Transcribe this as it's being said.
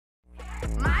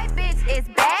is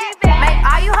bad. Make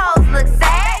all you hoes look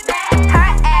sad.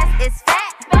 Her ass is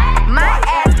fat. My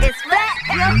ass is flat.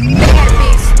 Look at a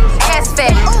bitch, ass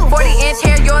fat. 40-inch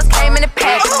hair, yours came in a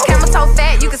pack. Camel toe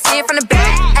fat, you can see it from the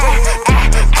back.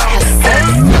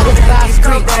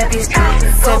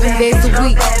 7 days a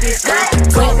week.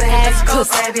 Wet ass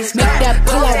cooks. Make that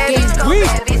pull out game weak.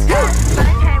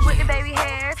 Came with the baby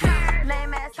hairs.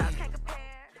 Lame ass hoes can't compare.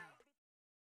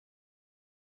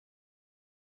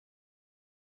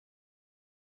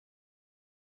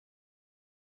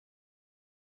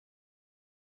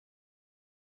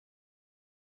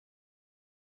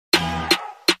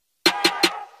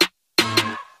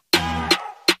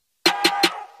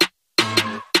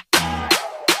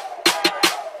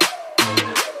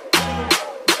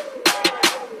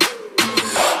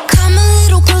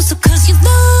 Cause you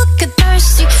look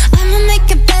thirsty, I'ma make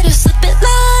it better, slip it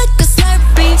like a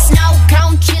Slurpee. Snow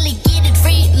cone chili, get it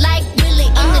free like Willy.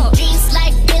 In the jeans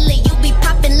like Billy, you be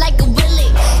popping like a Willy.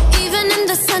 Even in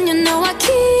the sun, you know I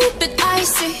keep it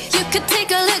icy. You could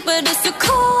take a lick, but it's too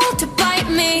cold to bite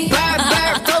me.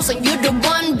 Bird, frozen, you the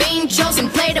one being chosen.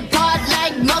 Play the part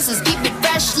like Moses, keep it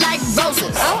fresh like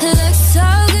roses. Looks so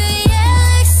good, yeah,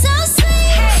 looks so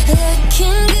sweet.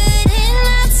 Looking good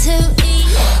enough to eat.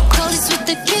 Coldest with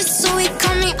the kiss, so he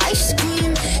call me ice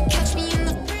cream. Catch me in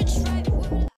the fridge right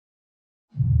away.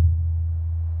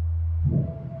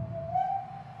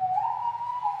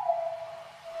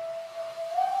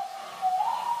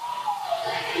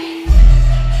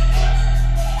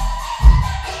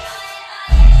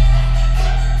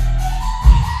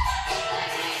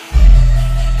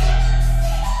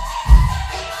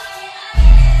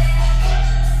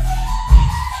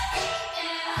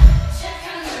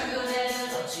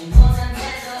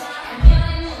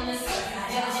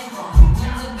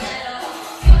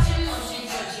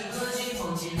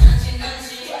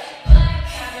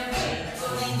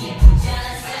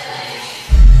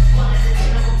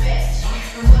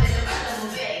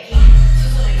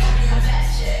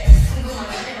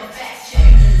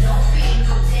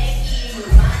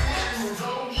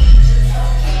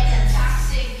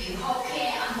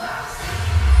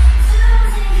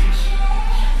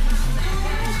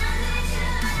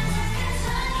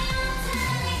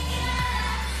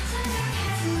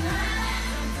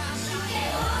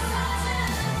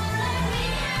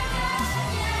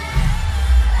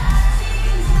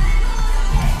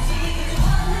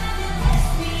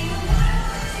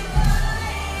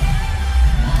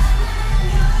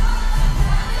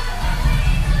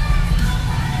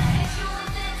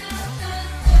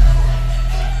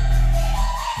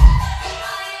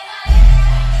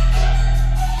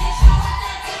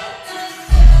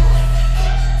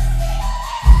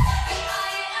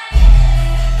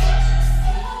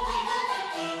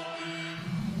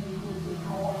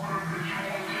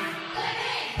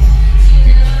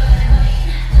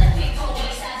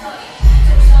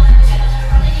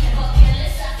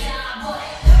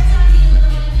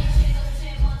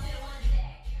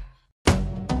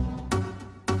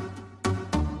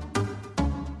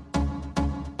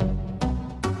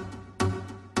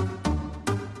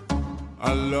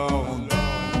 Alors on danse.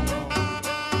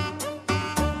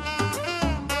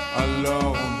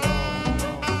 Alors on danse.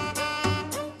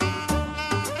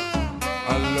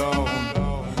 Alors on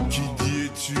danse. Qui dit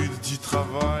études dit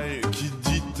travail. Qui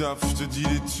dit taf te dit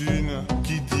les thunes.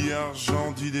 Qui dit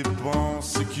argent dit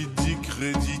dépenses. Qui dit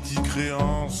crédit dit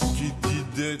créance. Qui dit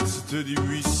dette te dit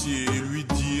huissier. Lui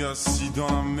dit assis dans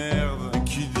la merde.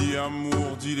 Qui dit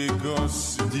amour dit les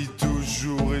gosses. Dit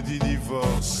toujours et dit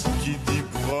divorce. Qui dit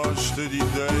proche te dit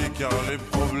deuil car les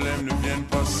problèmes ne viennent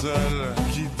pas seuls.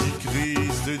 Qui dit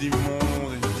crise te dit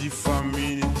monde. Et dit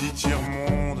famine dit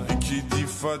tiers-monde. Et qui dit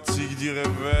fatigue dit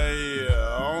réveil.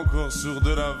 Encore sur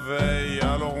de la veille.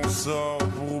 Alors on sort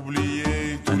pour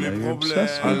oublier tous les problèmes.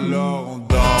 Alors on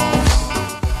danse.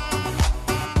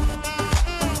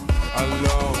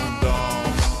 Alors on danse.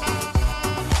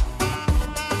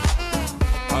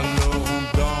 Alors on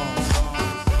danse.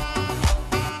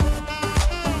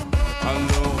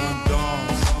 Alors on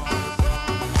danse.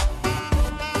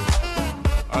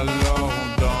 Alors on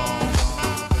danse.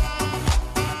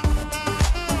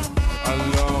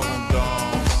 Alors on danse.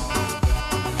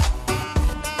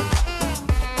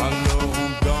 Alors on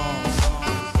danse.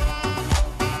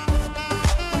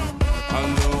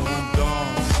 Alors on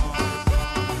danse.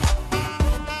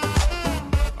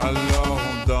 Alors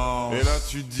on danse. Et là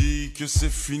tu dis que c'est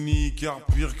fini, car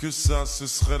pire que ça ce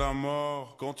serait la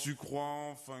mort. Quand tu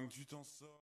crois enfin que tu t'en sors.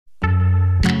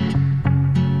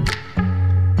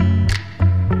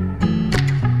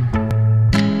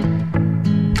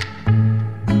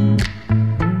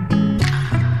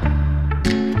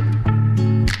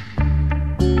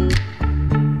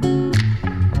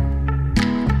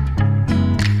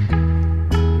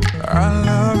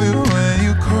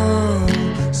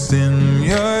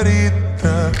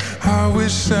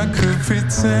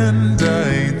 pretend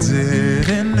I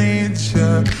didn't need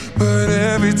you, but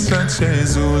every touch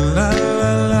is ooh la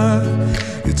la la.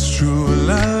 It's true,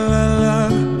 la la la.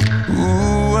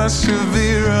 Ooh, I should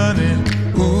be running.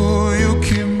 Ooh, you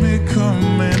keep me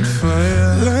coming for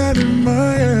you. Light in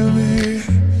Miami,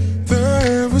 the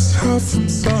air was hot from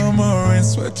summer rain,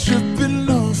 sweat dripping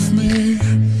off me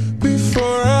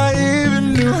before I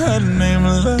even knew her name.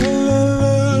 La la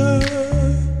la.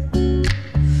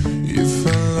 You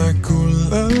felt like ooh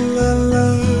la la la.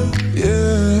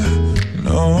 Yeah,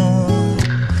 no.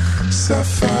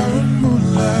 Sapphire and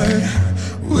moonlight,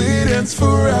 we danced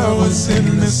for hours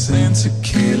in the same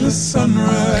tequila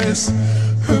sunrise.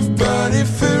 Her body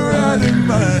fit right in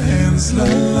my hands, la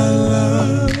la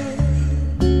la.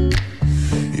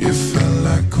 You felt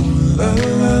like ooh la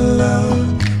la la.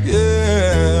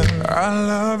 Yeah, I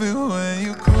love it when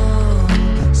you call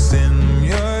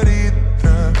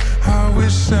señorita. I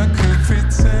wish I could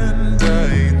pretend I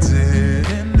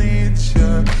didn't need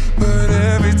you, but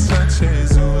every touch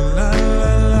is ooh la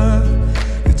la la.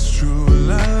 It's true,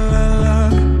 la la la.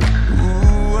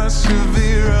 Ooh, I should be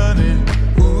running.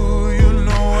 Ooh, you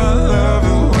know I love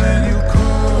it when you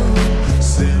call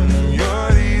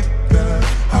señorita.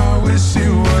 I wish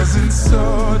it wasn't so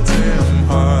damn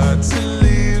hard to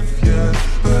leave you,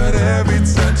 but every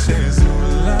touch is ooh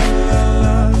la la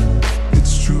la.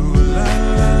 It's true, la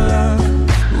la la.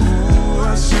 Ooh,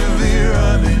 I should be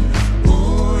running.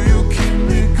 Ooh, you keep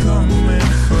me coming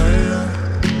for ya,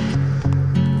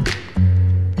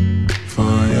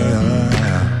 for ya.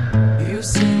 You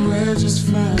say we're just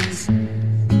friends.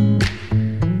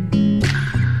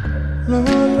 La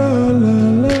la la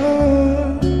la.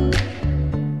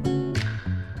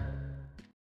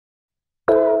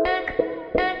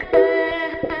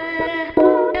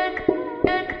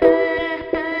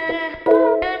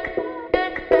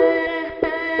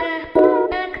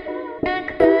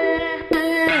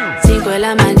 De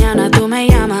la mañana tú me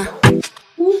llamas,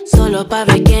 solo pa'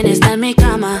 ver quién está en mi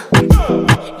cama.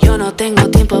 Yo no tengo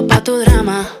tiempo pa' tu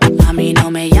drama. A mí no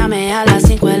me llames a las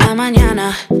 5 de la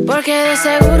mañana, porque de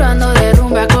seguro ando de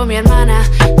rumba con mi hermana.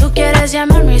 Tú quieres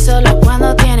llamarme solo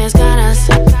cuando tienes ganas.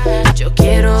 Yo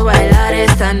quiero bailar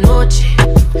esta noche,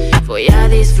 voy a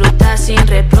disfrutar sin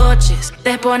reproches.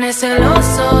 Te pones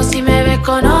celoso si me ves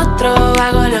con otro.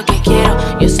 Hago lo que quiero,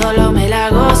 yo solo me la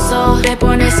gozo. Te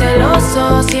pones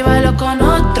celoso si bailo con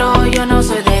otro. Yo no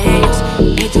soy de ellos,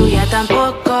 ni tuya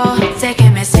tampoco. Sé que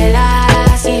me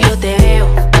celas si yo te veo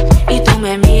y tú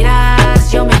me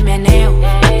miras, yo me meneo.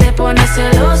 Te pones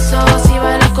celoso si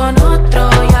bailo con otro.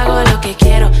 Yo hago lo que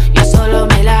quiero, yo solo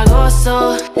me la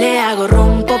gozo. Le hago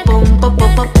rum, pop, pum, pop,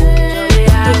 pop, pop.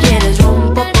 Tú quieres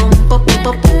rum, pop, pum, pop, pop,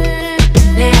 pop.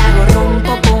 Le hago rum,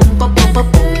 pop, pum, pop, pop, pop.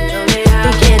 Tú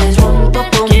quieres rum, pop,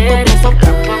 pum, pop, pop,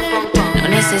 pop. No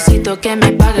necesito que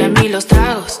me paguen mí los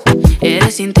tragos.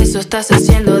 Eres intenso, estás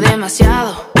haciendo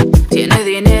demasiado. Tienes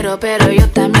dinero, pero yo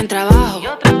también trabajo.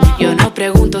 Yo no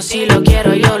pregunto si lo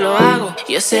quiero, yo lo hago.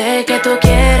 Yo sé que tú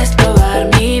quieres probar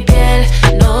mi piel.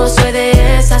 No soy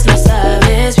de esas, lo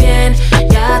sabes bien.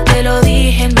 Ya te lo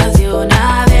dije más de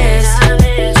una vez,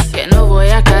 que no voy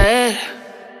a caer.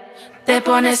 Te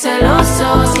pones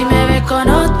celoso si me ves con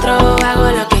otro.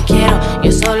 Hago lo que quiero,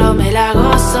 yo solo me la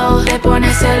gozo. Te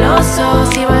pones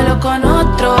celoso si bailo con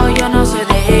otro. Yo no soy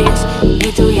de ellos,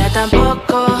 ni tuya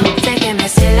tampoco. Sé que me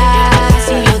celas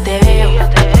si yo te veo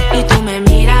y tú me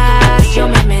miras, yo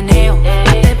me meneo.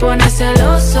 Te pones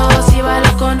celoso si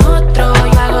bailo con otro.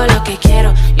 Yo hago lo que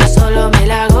quiero, yo solo me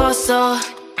la gozo.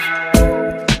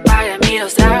 Paga mí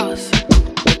los tragos,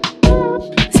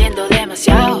 siendo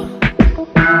demasiado.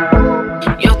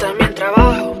 Yo también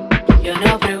trabajo, yo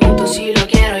no pregunto si lo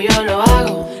quiero, yo lo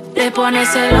hago. Te pones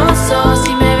celoso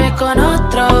si me ves con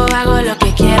otro. Hago lo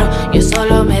que quiero, yo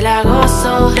solo me la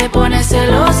gozo. Te pones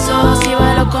celoso si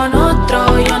bailo con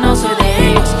otro. Yo no soy de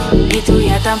ellos, ni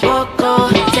tuya tampoco.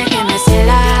 Sé que me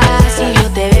celas si yo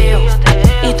te veo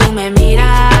y tú me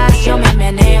miras, yo me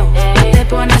meneo. Te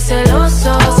pones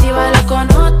celoso si bailo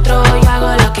con otro. Yo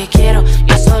hago lo que quiero,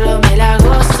 yo solo me la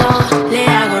gozo. Le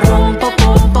hago rum, pop,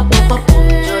 pum, pop, pop, pop.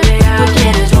 Tú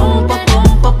quieres rum, pop,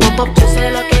 pum, pop, pop, pop. Yo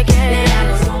sé lo que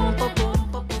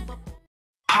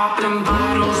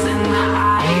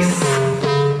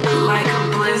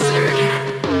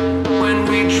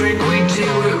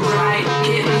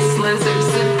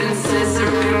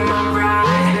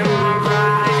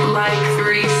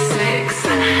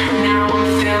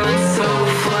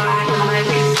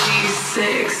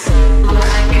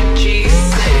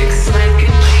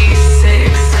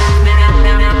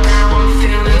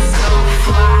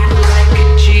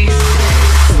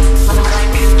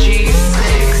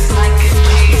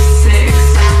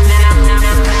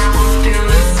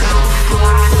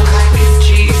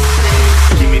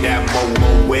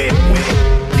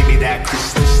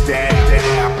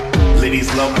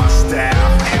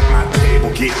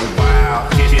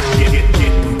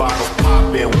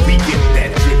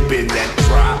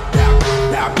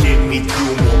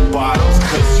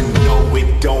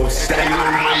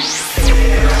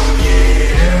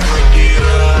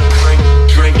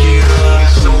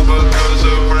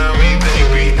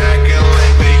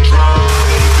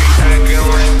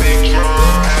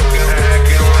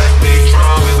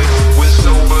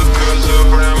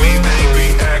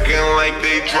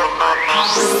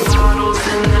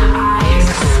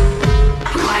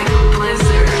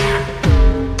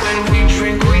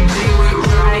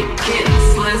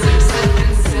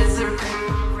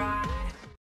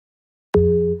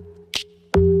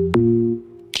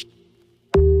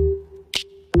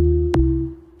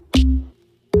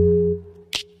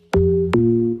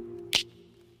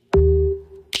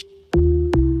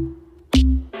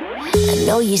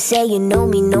know you say you know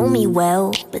me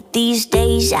well, but these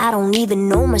days I don't even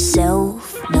know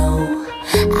myself, no.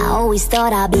 I always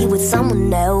thought I'd be with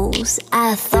someone else.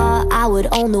 I thought I would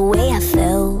own the way I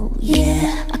felt,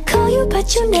 yeah. I call you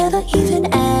but you never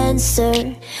even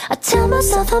answer. I tell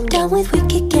myself I'm done with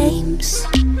wicked games,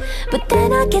 but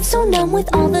then I get so numb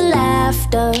with all the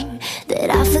laughter that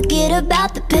I forget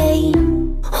about the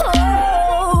pain.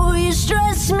 Oh, you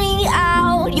stress me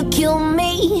out, you kill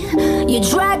me, you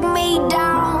drag me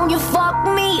down, you fuck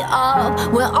me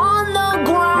up. We're on the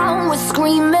ground, we're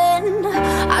screaming.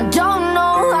 I don't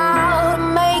know how to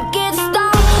make it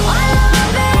stop. I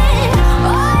love it,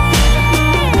 I hate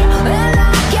it, and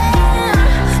I can't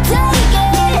take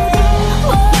it,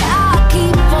 but I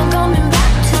keep on coming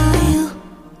back to you.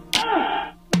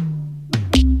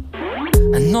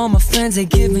 I know my friends, they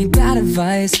give me bad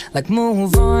advice, like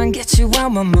move on, get you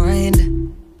out my mind.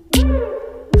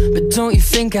 But don't you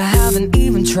think I haven't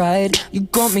even tried? You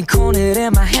got me cornered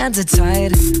and my hands are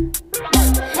tied.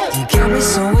 You got me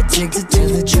so addicted to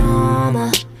the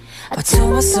drama. I tell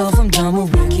myself I'm done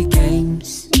with wicked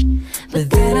games, but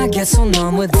then I get so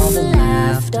numb with all the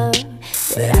laughter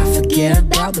that I forget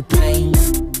about the pain.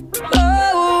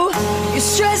 Oh, you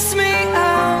stress me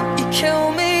out, you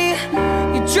kill me,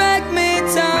 you drag me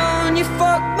down, you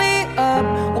fuck me up.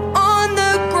 We're on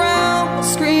the ground,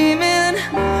 screaming.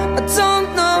 I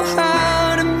don't know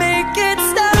how to make it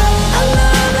stop. I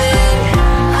love it,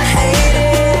 I hate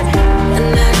it,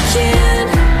 and I can't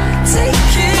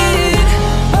take it,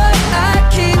 but I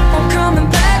keep on coming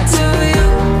back to you,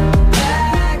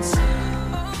 back to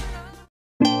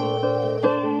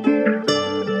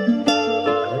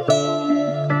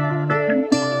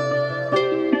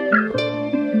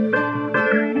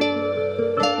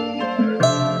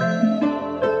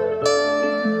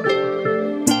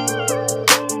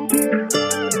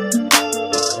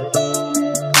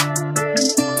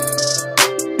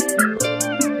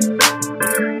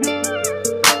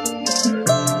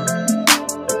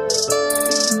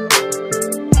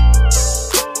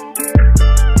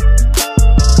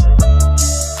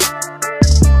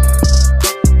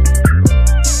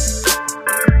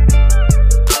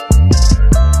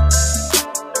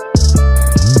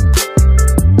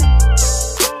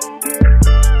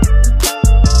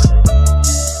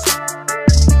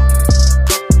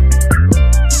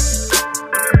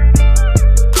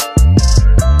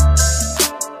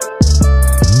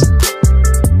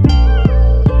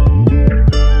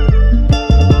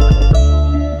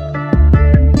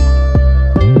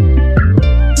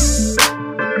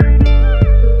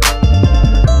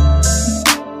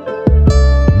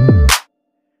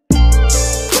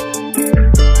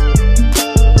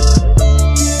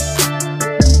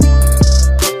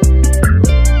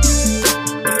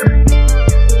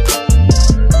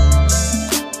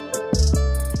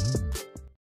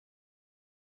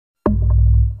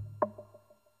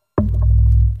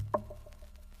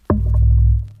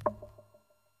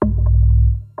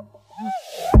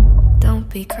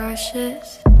be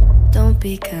cautious, don't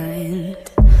be kind.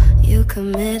 You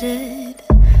committed,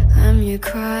 I'm your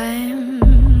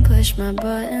crime. Push my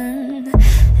button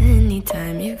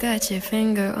anytime. You got your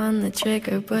finger on the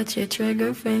trigger, but your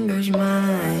trigger finger's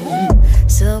mine.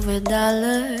 Silver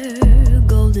dollar,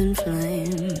 golden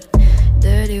flame,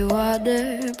 dirty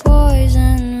water,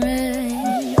 poison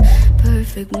rain,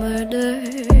 perfect murder,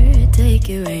 take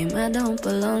your aim. I don't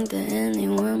belong to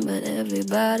anyone, but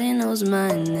everybody knows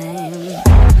my name.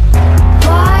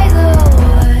 By the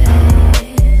way,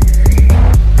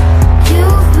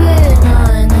 you've been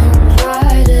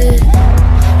uninvited,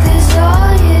 'cause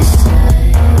all you say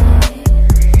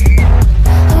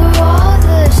are all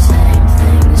the same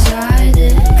things I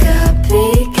did.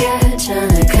 Copycat,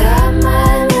 tryna cut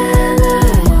my manner.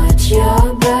 Watch your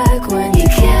back when you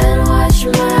can't watch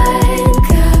mine.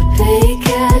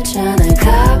 Copycat, tryna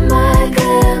cut my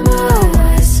glamour.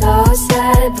 Why so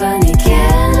sad, but you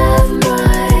can't have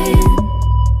mine.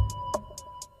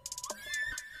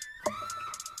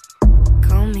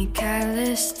 Call me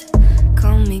calloused,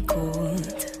 call me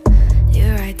cold.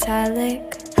 You're italic,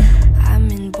 I'm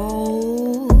in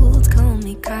bold. Call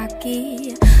me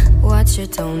cocky, watch your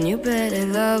tone. You better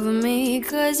love me,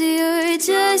 'cause you're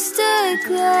just a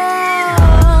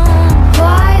clown.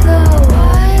 By the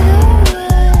way,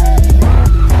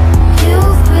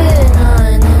 you've been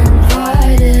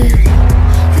uninvited,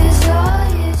 'cause all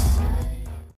you say.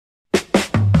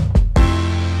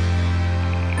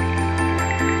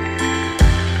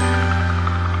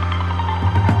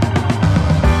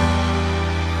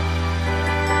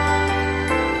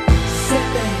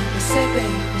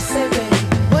 Say baby,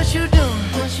 what you doing?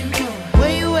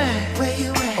 Where you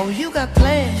at? Oh, you got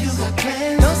plans?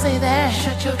 Don't say that.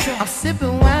 I'm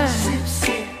sipping wine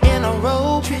in a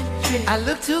robe. I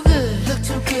look too good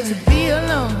to be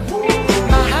alone.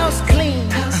 My house clean,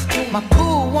 my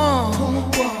pool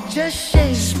warm. Just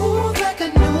shake smooth like a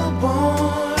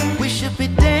newborn. We should be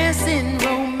dancing,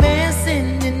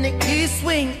 romancing in the east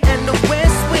wing and the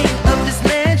west wing of this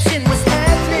mansion. What's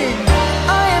happening?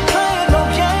 I ain't playing no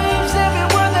games. Every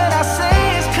word that I say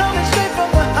is coming straight from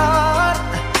the heart.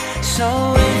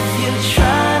 So if you're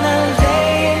trying to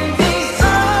lay in these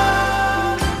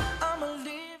arms, I'ma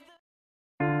leave the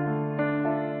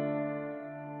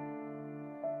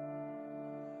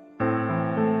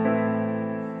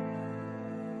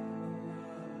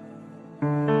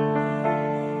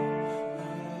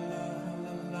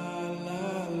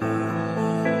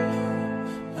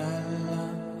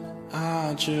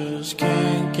I just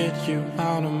can't get you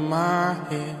out of my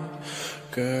head.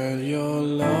 Girl, your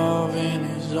loving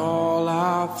is all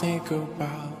I think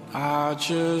about. I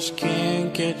just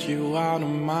can't get you out of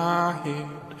my head.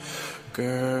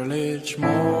 Girl, it's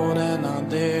more than I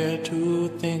dare to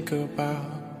think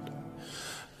about.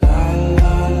 La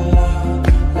la la,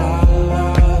 la la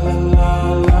la la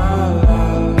la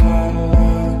la.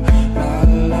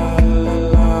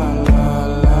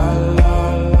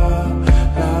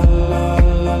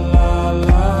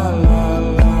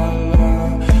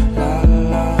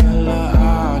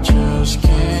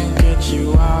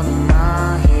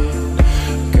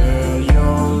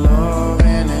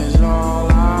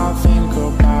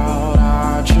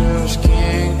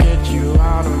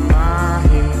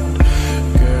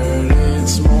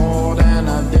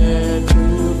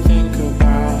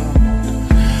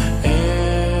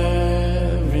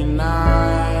 Every night